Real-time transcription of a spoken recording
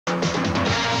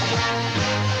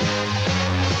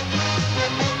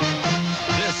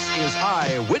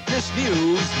Eyewitness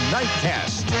News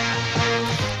Nightcast.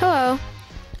 Hello,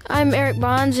 I'm Eric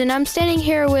Bonds, and I'm standing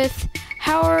here with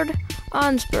Howard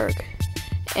Onsburg.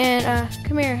 And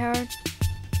come here, Howard.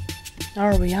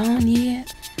 Are we on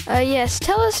yet? Yes,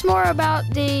 tell us more about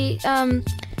the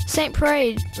Saint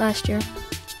Parade last year.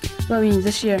 Well, I mean,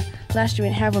 last year we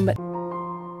didn't have one, but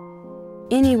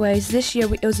anyways, this year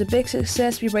it was a big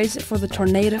success. We raised it for the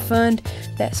Tornado Fund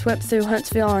that swept through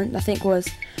Huntsville on, I think, was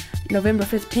November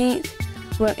 15th.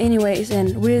 Well, anyways,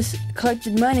 and we just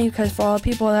collected money because for all the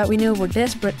people that we knew were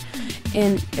desperate,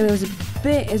 and it was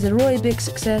a really big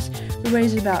success. We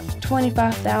raised about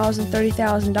 $25,000,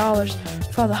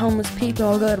 $30,000 for all the homeless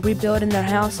people who go to rebuilding their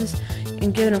houses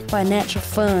and giving them financial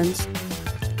funds.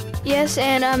 Yes,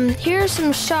 and here are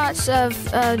some shots of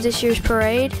this year's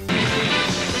parade.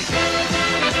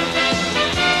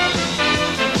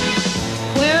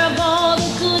 Where have all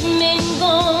the good men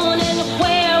gone, and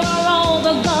where are all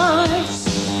the guards?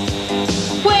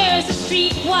 Where's the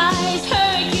streetwise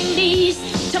Hercules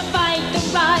to fight the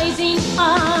rising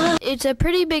odds? It's a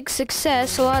pretty big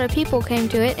success. A lot of people came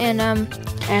to it, and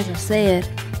As I said,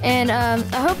 and I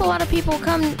hope a lot of people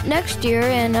come next year.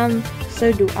 And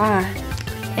so do I.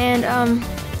 and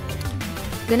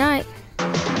good night.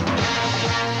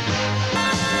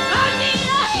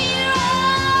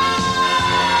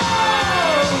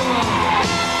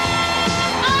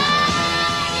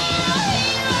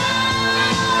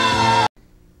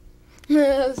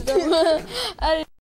 That was dumb. I didn't